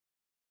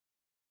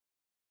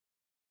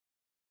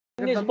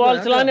Tennis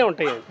balls లానే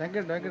ఉంటాయి.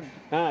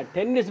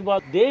 Tennis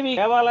ball దేవి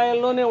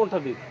దేవాలయాల్లోనే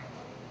ఉంటుంది.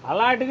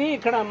 అలాంటిది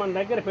ఇక్కడ మన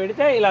దగ్గర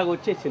పెడితే ఇలాగ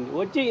వచ్చేసింది.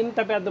 వచ్చి ఇంత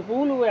పెద్ద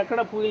పూలు ఎక్కడ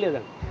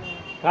పూయలేదండి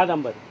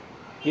కాదంబరి.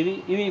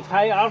 ఇది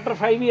ఆఫ్టర్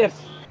 5 years.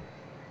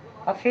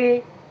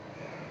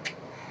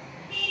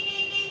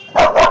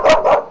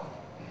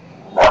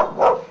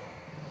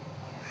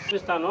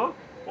 చూపిస్తాను.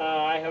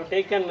 I have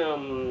taken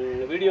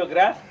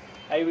videograph.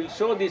 I will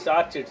show these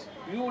orchids.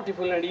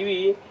 Beautiful. And ఇవి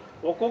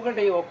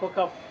ఒక్కొక్క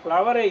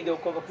ఫ్లవరే, ఇది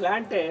ఒక్కొక్క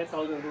ప్లాంటే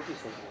 1000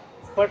 rupees ఉంటుంది.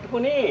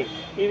 పట్టుకుని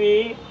ఇవి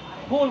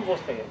పూలు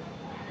పోస్తాయి.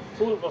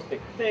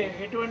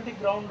 ఎటువంటి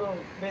గ్రౌండ్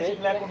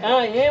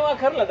ఏం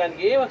అక్కర్లేదు,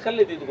 దానికి ఏం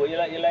అక్కర్లేదు. ఇదిగో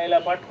ఇలా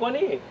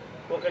పట్టుకొని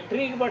ఒక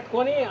ట్రీకి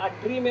పట్టుకొని ఆ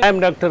ట్రీ మీద.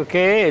 I'm doctor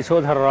K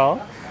యశోధర్రావు.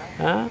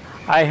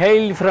 I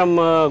hail from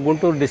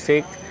Guntur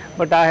district,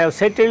 but I have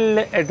settled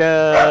at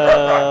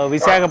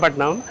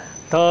Visakhapatnam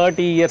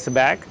 30 years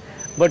back.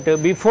 But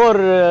before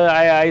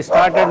I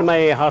started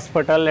my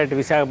hospital at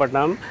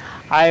Visakhapatnam,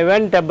 I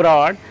went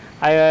abroad.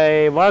 I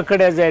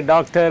worked as a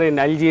doctor in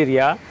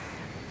Algeria,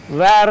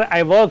 where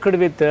I worked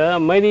with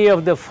many of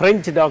the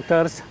French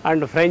doctors and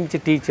French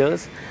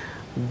teachers.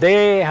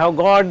 They have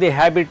got the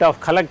habit of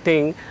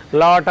collecting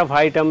lot of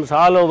items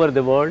all over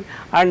the world,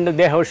 and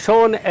they have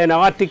shown an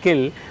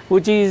article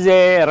which is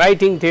a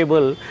writing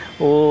table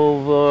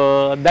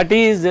that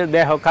is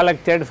they have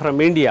collected from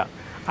India.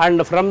 And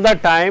from that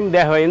time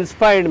they have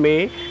inspired me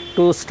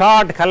to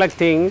start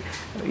collecting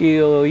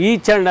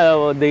each and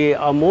the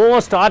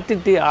most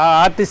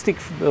artistic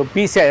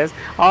pieces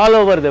all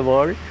over the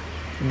world.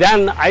 Then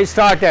I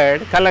started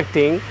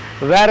collecting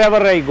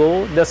wherever I go,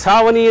 the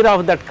savaneer of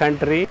that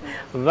country.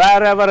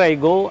 Wherever I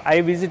go, I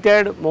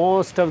visited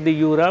most of the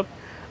Europe,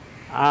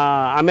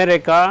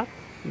 America,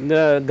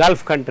 the Gulf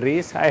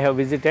countries I have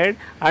visited,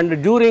 and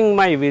during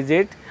my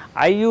visit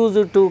I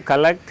used to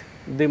collect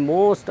the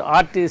most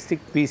artistic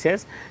pieces,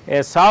 a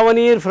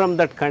souvenir from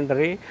that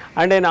country,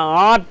 and an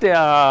art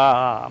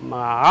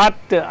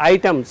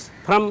items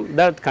from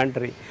that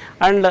country.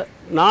 And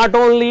not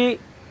only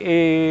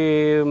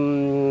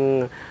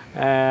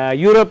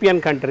European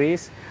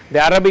countries,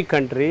 the Arabic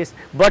countries,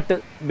 but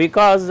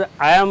because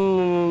I am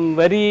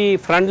very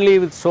friendly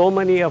with so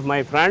many of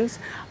my friends,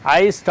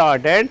 I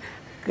started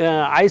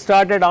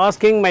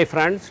asking my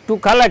friends to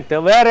collect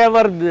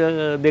wherever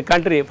the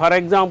country. For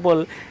example,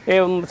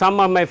 some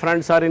of my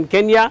friends are in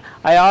Kenya.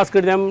 I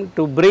asked them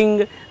to bring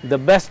the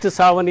best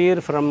souvenir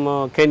from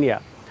Kenya.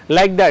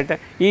 Like that,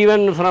 even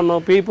from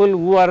people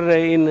who are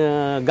in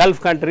Gulf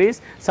countries,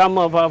 some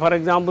of, for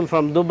example,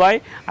 from Dubai,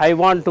 I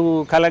want to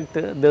collect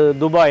the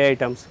Dubai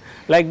items.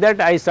 Like that,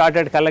 I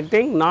started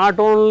collecting not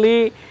only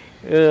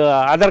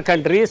other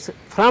countries,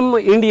 from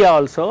India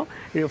also,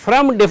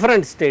 from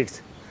different states.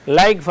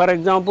 Like for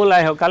example,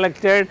 I have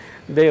collected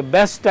the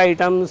best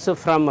items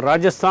from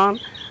Rajasthan,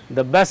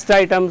 the best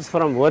items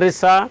from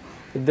Orissa,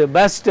 the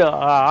best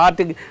art,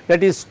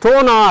 that is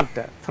stone art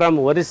from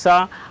Orissa,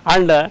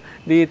 and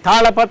the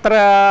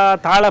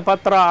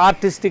Thalapatra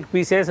artistic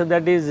pieces,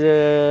 that is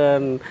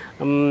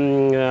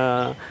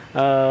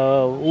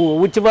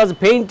which was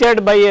painted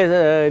by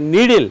a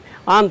needle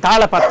on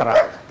Thalapatra,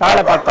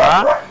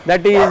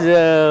 that is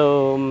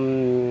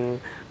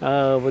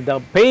the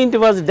paint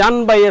was done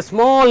by a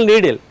small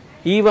needle.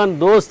 Even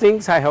those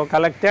things I have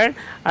collected,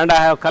 and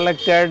I have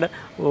collected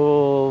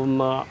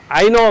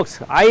Inox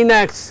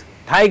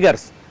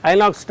tigers.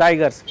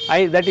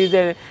 That is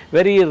a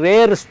very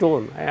rare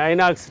stone,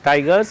 Inox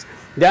tigers.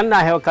 Then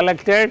I have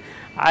collected,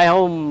 I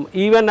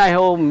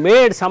have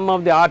made some of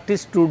the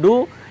artists to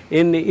do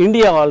in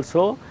India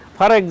also.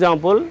 For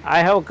example,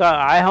 I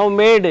have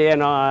made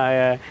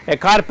a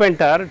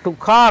carpenter to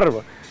carve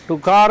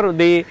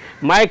the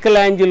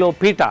Michelangelo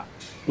Pieta.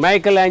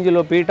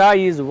 Michelangelo Pieta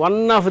is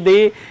one of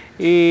the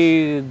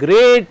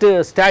great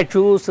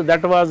statues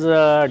that was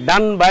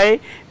done by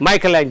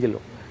Michelangelo.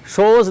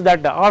 Shows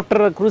that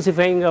after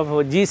crucifixion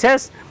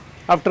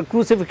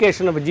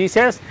of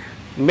Jesus,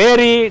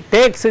 Mary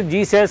takes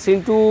Jesus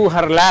into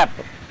her lap.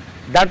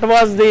 That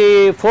was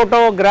the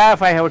photograph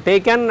I have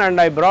taken, and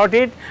I brought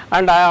it,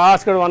 and I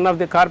asked one of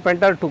the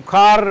carpenter to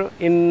carve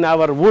in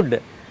our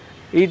wood.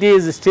 It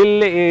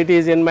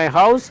is in my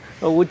house,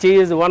 which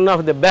is one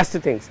of the best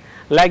things.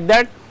 Like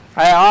that,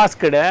 I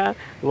asked,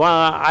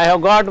 I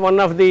have got one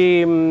of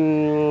the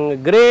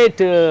great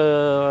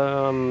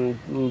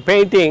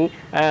painting,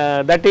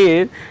 that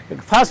is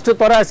first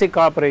Thoracic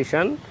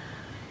Operation,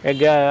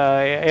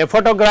 a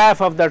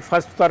photograph of that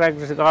first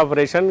Thoracic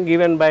Operation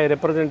given by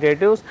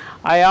representatives.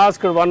 I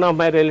asked one of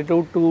my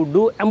relatives to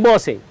do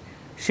embossing.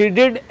 She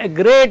did a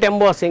great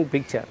embossing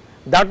picture.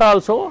 That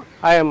also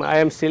I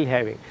am still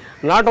having.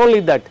 Not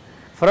only that,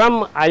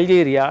 from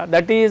Algeria,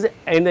 that is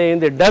in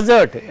the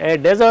desert, a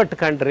desert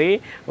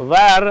country,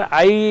 where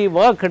I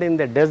worked in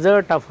the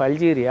desert of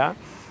Algeria,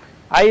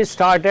 I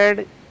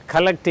started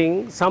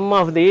collecting some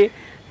of the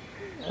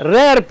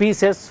rare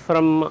pieces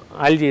from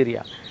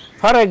Algeria.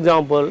 For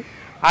example,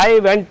 I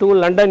went to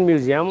London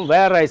Museum,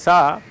 where I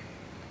saw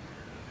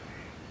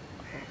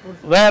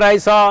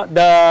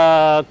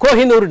the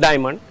Kohinoor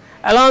diamond,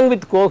 Along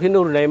with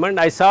Kohinoor diamond,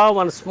 I saw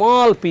one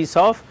small piece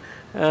of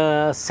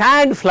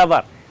sand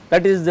flower,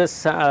 that is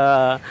this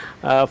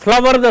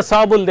flower the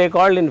sabul they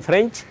called in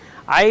French.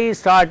 I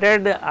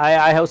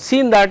have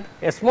seen that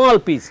a small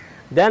piece.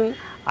 Then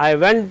I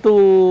went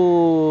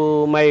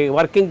to my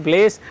working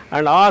place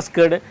and asked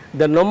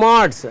the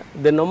nomads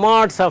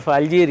of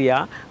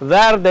Algeria,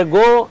 where they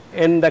go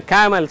in the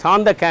camels,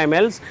 on the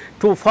camels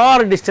to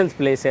far distance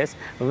places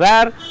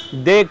where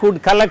they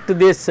could collect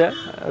this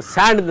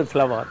sand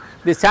flower.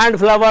 The sand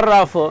flower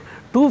of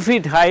 2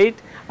 feet height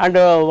and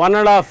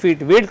 1.5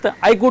 feet width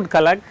I could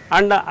collect,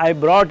 and I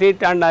brought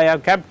it and I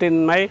have kept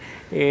in my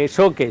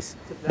showcase.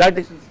 That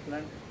is,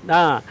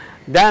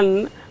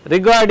 then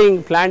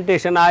regarding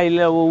plantation,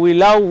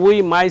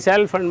 we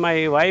myself and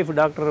my wife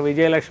Dr.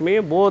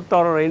 Vijayalakshmi both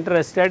are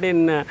interested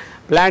in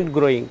plant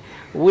growing.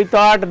 We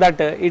thought that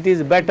it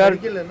is better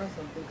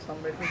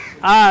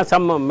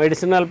some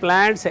medicinal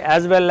plants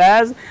as well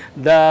as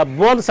the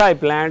bonsai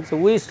plants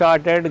we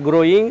started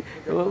growing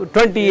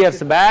 20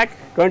 years back.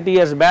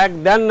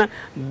 Then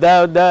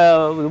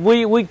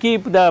we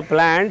keep the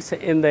plants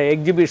in the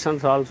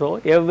exhibitions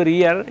also every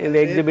year in the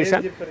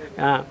exhibition.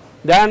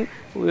 Then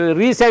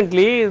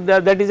recently,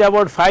 that is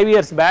about 5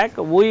 years back,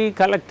 we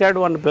collected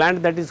one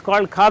plant that is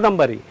called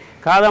Kadambari.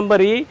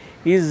 Kadambari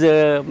is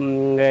a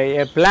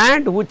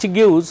plant which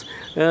gives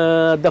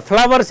the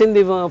flowers in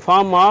the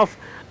form of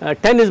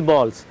tennis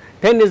balls.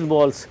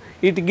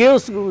 It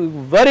gives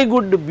very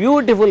good,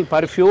 beautiful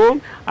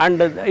perfume,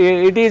 and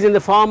it is in the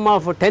form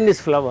of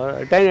tennis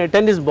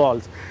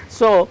balls.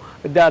 So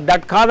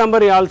that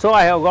Kadambari also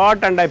I have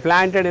got and I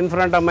planted in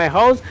front of my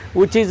house,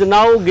 which is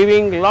now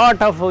giving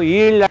lot of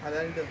yield.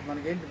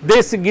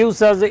 This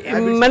gives us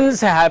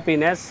immense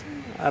happiness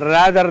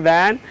rather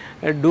than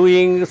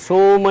doing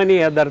so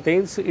many other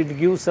things. It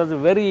gives us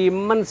very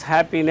immense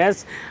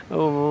happiness.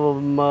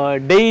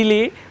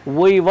 Daily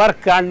we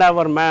work on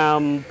our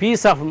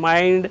peace of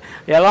mind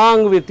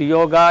along with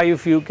yoga.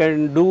 If you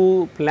can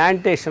do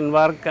plantation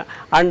work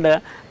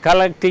and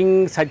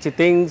collecting such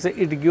things,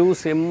 it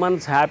gives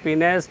immense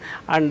happiness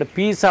and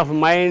peace of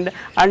mind,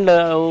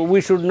 and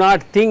we should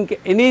not think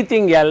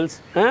anything else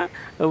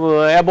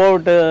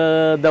about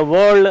the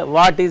world,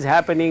 what is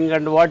happening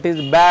and what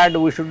is bad.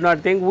 We should not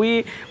think.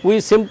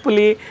 We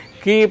simply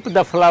keep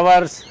the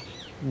flowers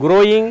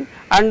growing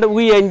and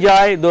we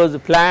enjoy those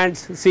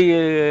plants, see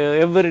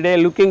every day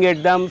looking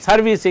at them,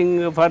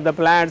 servicing for the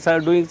plants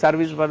or doing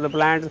service for the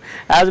plants,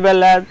 as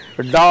well as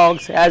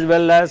dogs, as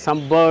well as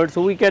some birds.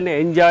 We can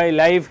enjoy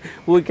life,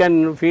 we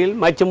can feel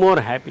much more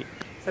happy.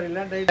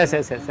 Yes.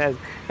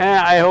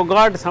 I have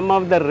got some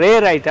of the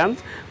rare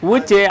items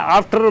which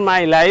after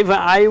my life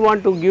I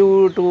want to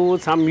give to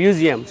some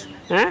museums.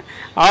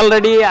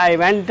 Already I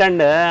went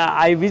and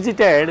I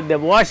visited the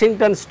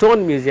Washington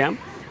Stone Museum,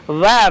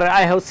 where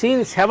I have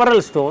seen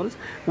several stones,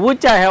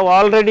 which I have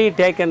already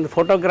taken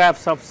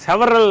photographs of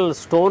several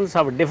stones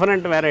of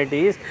different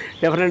varieties,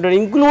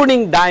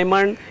 including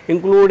diamond,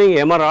 including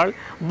emerald,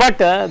 but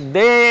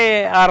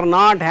they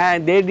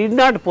did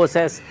not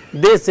possess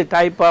this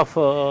type of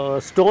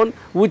stone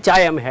which I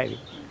am having,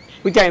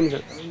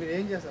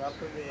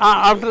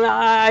 after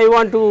I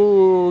want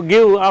to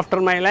give,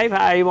 after my life,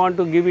 I want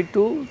to give it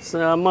to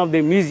some of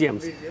the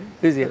museums.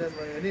 Any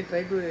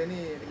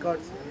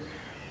records?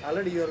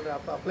 Already you are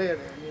applied.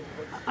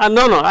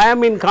 No, I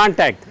am in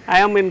contact.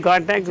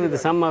 With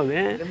some of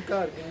them.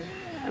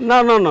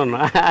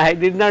 No. I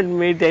did not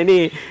meet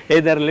any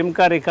either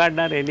Limca record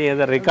or any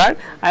other record.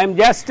 I am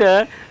just,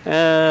 I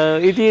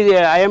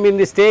am in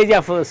the stage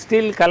of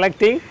still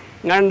collecting,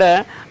 and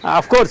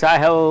of course, I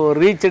have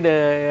reached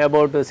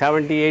about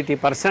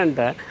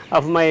 70–80%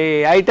 of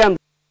my items.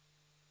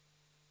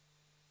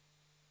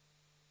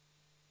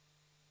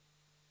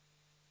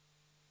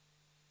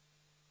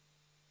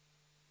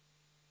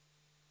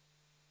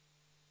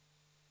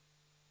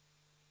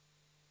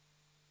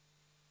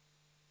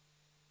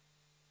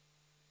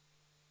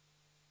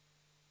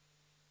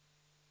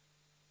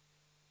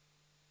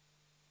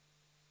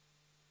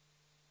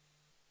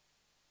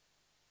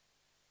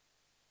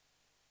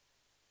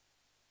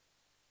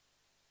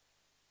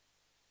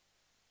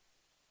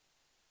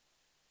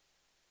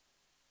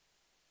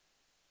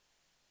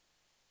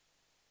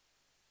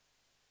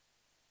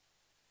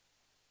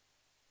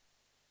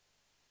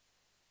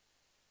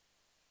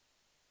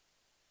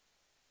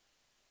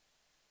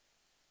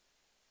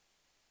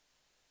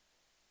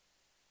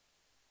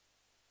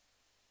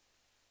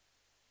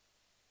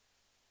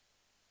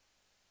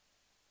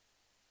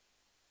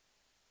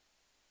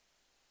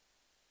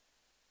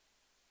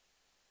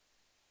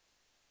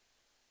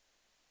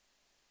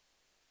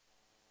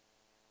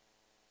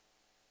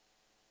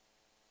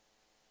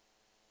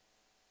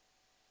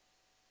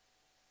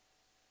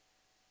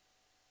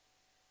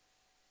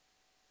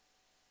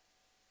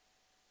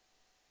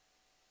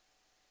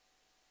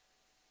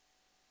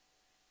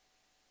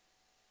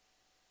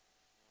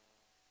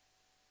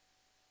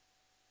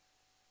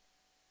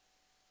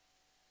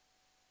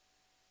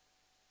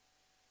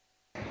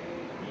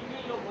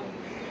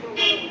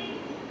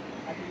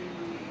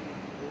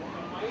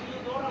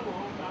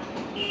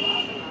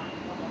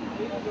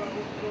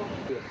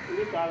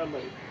 ఇది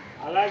కాదంబరి.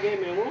 అలాగే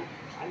మేము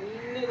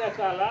అన్ని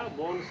రకాల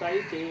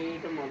bonsai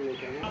చేయటం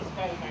మొదలెట్టాము.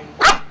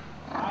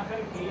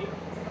 ఆఖరికి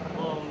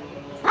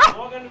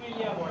Morgan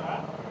విలియా కూడా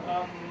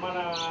మన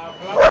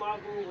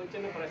మాకు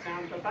వచ్చిన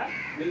ప్రశాంతత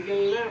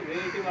మిగిలిన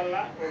వేటి వల్ల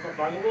ఒక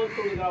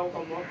భగవంతుడిగా ఒక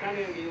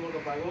మొక్కని ఒక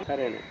భగవంతు.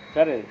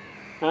 సరే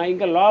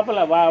ఇంకా లోపల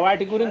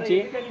వాటి గురించి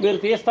మీరు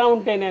తీస్తూ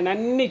ఉంటే నేను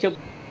అన్నీ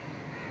చెప్తాను.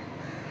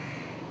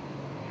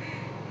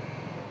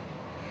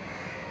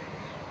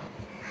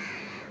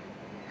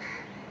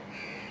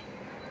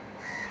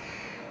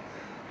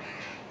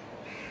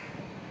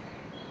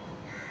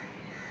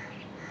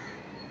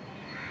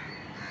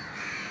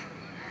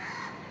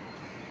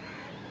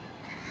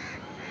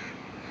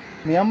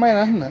 మీ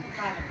అమ్మాయినా అన్న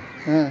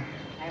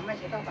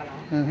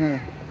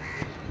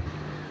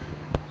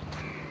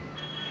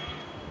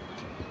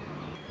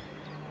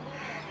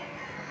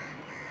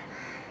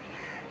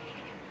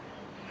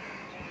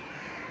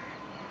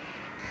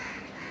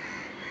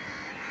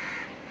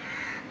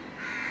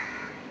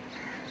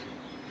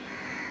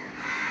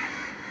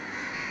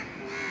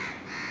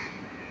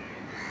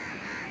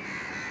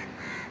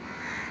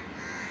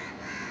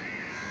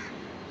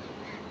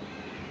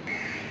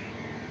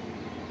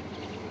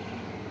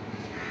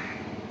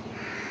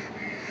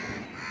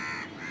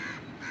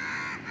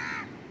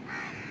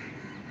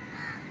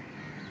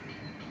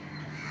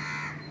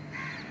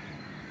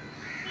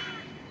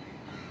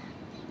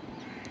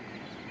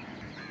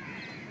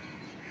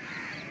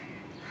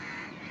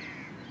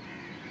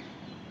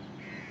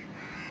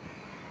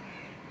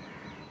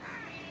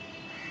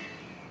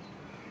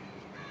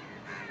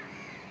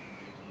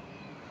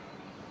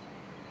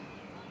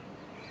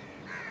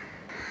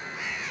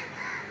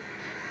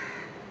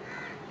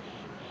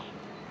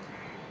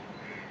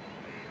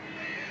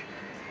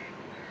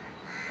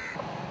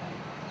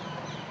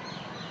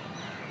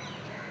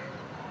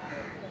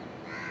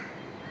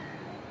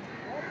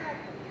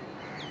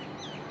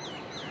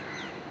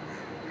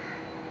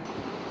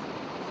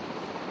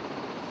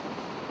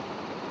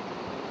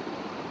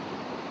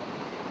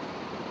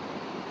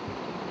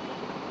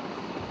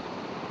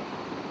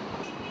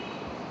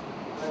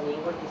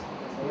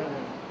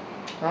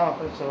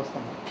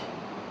వస్తాను.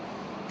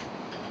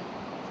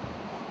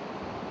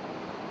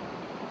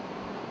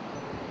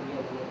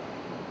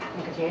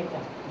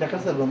 ఎక్కడ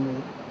sir room?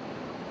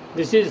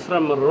 This is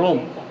from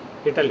Rome,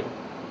 Italy.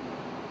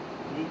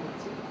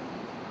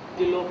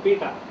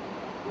 PETA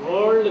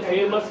world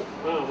famous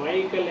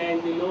Michael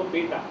యాంజిలో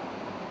PETA.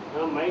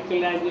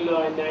 Michael యాంజిలో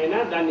ఆయన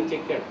దాన్ని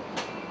చెక్కాడు.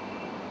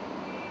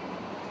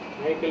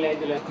 మైకెల్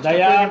యాంజిలో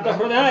దయార్థ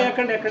హృదయం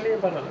ఎక్కడి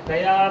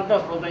దయార్థ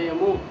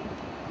హృదయము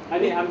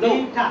అది అర్థం.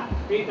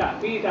 పీటా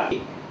పీటా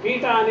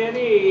పీటా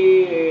అనేది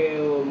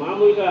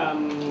మామూలుగా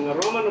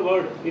రోమన్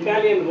వర్డ్,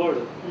 ఇటాలియన్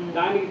వర్డ్.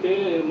 దానికి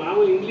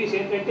మామూలు ఇంగ్లీష్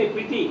ఏంటంటే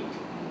పిటి.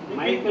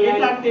 మైకెల్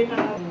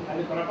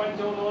అది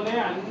ప్రపంచంలోనే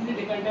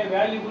అన్నిటికంటే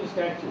వాల్యుబుల్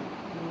స్టాచ్యూ.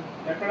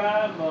 ఎక్కడ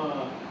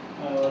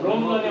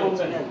రోమ్లోనే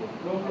ఉంటుంది.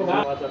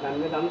 దాని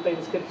మీద అంతా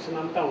ఇన్స్క్రిప్షన్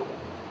అంతా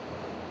ఉంటుంది.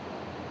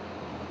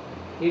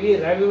 ఇవి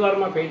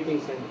రవివర్మ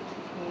పెయింటింగ్స్ అండి.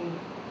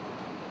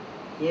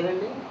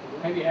 ఏదండి?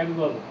 అవి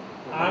రవివర్మ.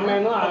 ఆమె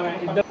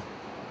ఇద్దరు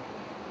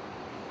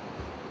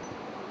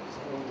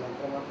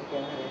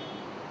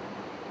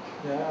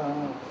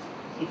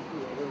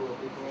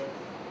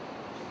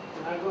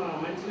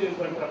మంచిది.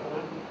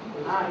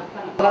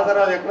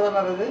 ఎక్కడ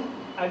ఉన్నారు?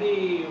 అది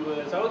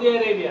సౌదీ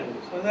అరేబియా.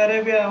 సౌదీ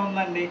అరేబియా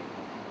ఉందండి.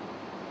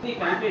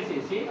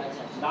 కలిపేసేసి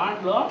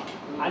దాంట్లో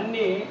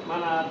అన్ని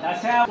మన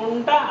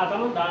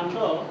అతను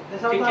దాంట్లో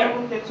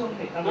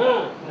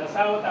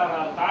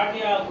దశావతారాలు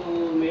తాటియాకు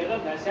మీద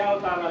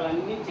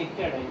దశావతారాలన్నీ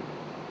చెక్కాడు. ఆయన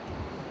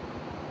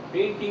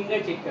పెయింటింగ్ గా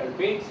చెక్కాడు.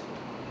 పెయింట్స్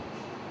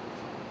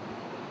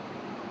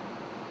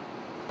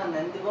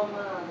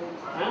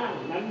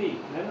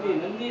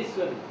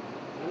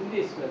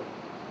నందీశ్వరు.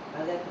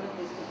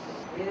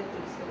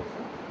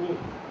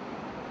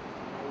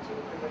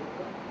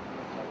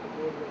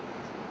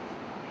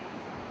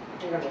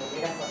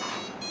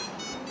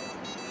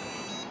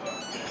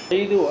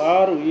 ఐదు,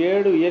 6,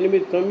 7,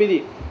 8,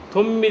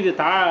 9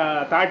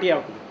 తాటి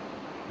ఆకులు.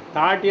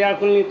 తాటి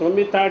ఆకుల్ని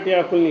 9 తాటి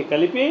ఆకుల్ని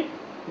కలిపి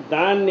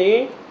దాన్ని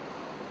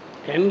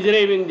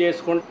ఎంగ్రేవింగ్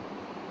చేసుకుంటూ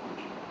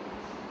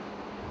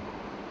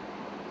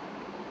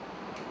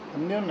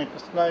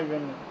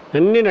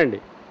అన్నీనండి.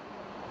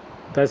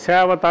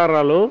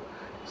 దశావతారాలు,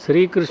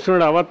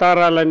 శ్రీకృష్ణుడు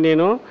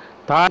అవతారాలన్నీను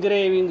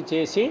ఎంగ్రేవింగ్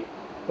చేసి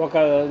ఒక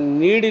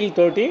నీడిల్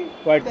తోటి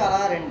వాటి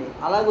అలా రండి.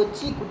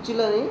 అలాగొచ్చి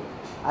కుర్చీలోని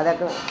అది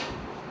అక్కడ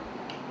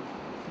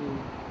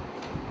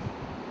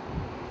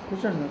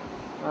కూర్చోండి.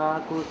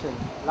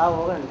 కూర్చోండి. అలా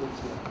పోగండి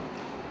కుర్చీలో.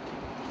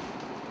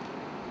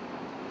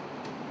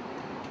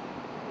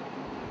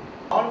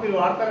 మీరు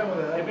వాడతారేమో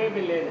కదా?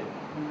 లేదు.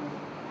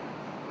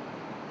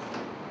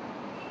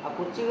 ఆ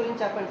కుర్చీ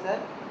గురించి చెప్పండి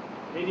సార్.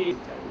 ఇది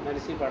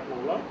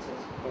నర్సీపట్నంలో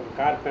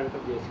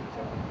కార్పెంటర్ చేసి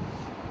ఇచ్చారు.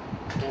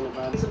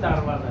 నేను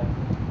తర్వాత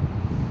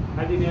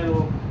అది నేను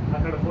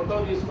అక్కడ ఫోటో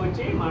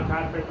తీసుకొచ్చి మా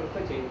కార్పెంటర్తో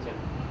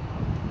చేయించాను.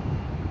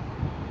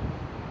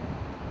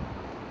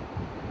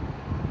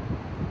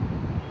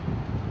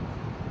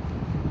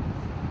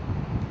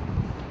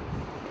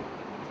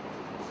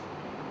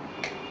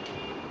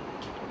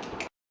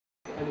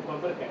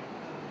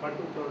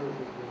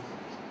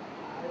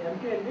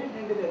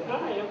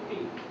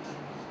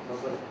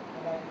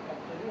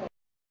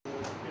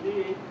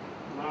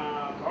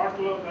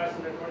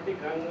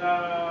 కాబట్టి గంగా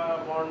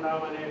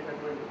బోండం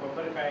అనేటటువంటి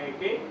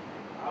కొబ్బరికాయకి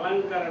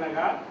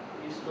అలంకరణగా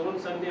ఈ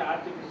స్టోన్స్ అన్ని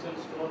ఆర్టిఫిషియల్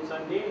స్టోన్స్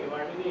అన్ని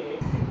వాటిని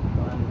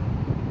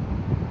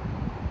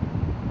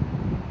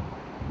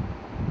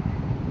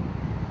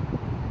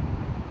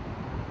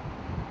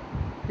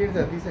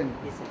సార్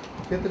తీసేయండి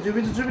చేతితో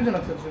చూపించండి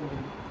ఒకసారి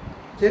చూపించండి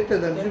చేతితో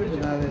దాన్ని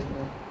చూపించండి అదే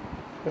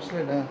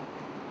స్పెషల్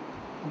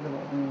అందులో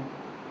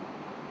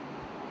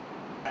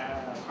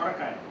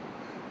సొరకాయ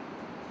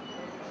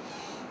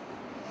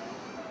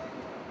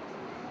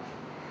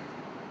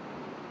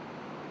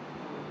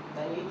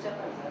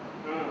చెప్పండి సార్.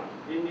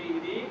 దీన్ని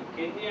ఇది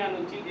కెన్యా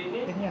నుంచి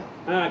దీన్ని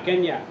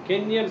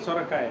కెన్యన్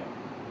సొరకాయ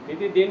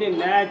దీన్ని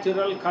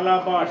న్యాచురల్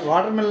కలాబాష్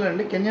వాటర్ మిల్లన్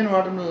అండి కెన్యన్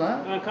వాటర్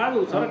మిల్లన్ కాదు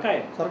సొరకాయ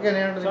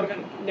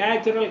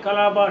న్యాచురల్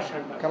కలాబాష్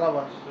అంట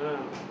కలాబాష్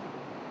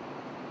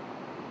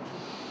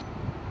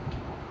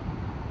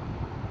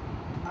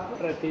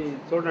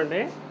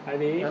చూడండి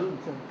అది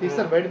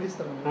తీస్తారు బయట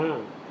తీస్తారు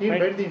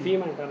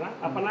తీయమంటారా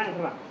అప్పనా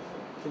ఇట్రా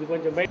ఇది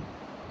కొంచెం బయట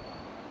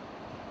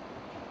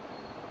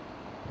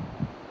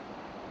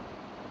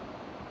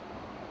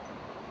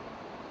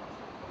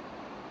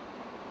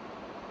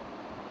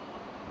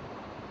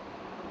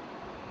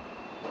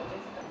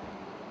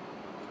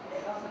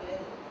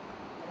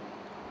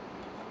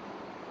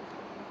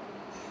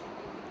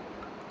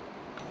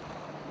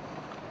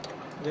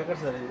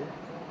సార్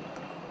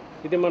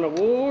ఇది మన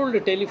ఓల్డ్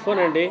టెలిఫోన్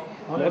అండి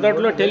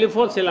మొదట్లో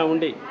టెలిఫోన్స్ ఇలా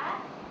ఉండి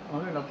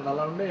అవునండి అప్పుడు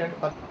అలా ఉండే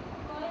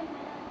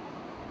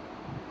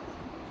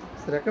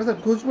సార్ ఎక్కడ సార్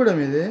కూచిపూడి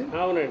ఇది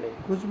అవునండి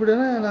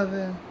కూచిపూడేనా ఎలా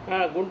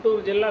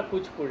గుంటూరు జిల్లా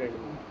కూచిపూడి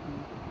అండి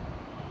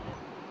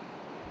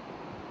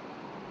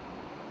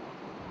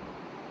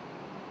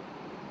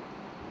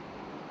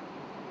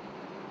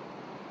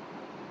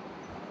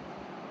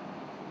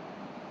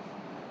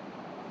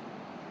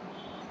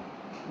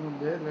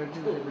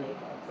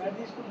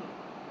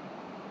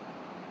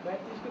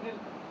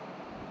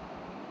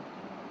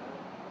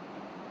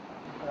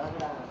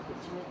అక్కడ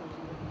కుర్చీ మీద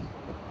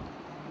కూర్చుంటే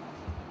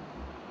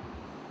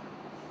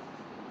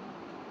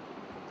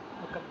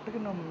కరెక్ట్గా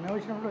మేము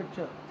వచ్చినప్పుడు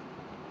వచ్చారు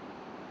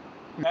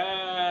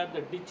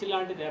పెద్ద డిచ్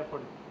లాంటిది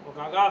ఏర్పడింది ఒక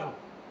అగాధం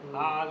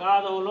ఆ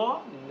అగాధంలో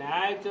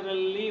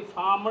న్యాచురల్లీ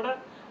ఫార్మ్డ్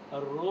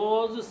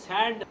రోజ్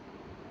శాండ్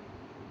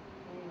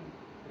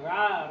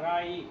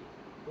రాయి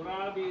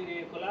గులాబీ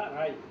రేకుల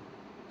రాయి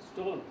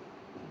స్టోన్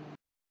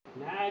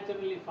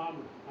న్యాచురల్లీ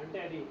ఫార్మ్డ్ అంటే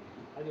అది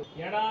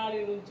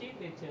ఎడారి నుంచి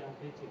తెచ్చి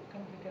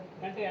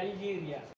అంటే అల్జీరియా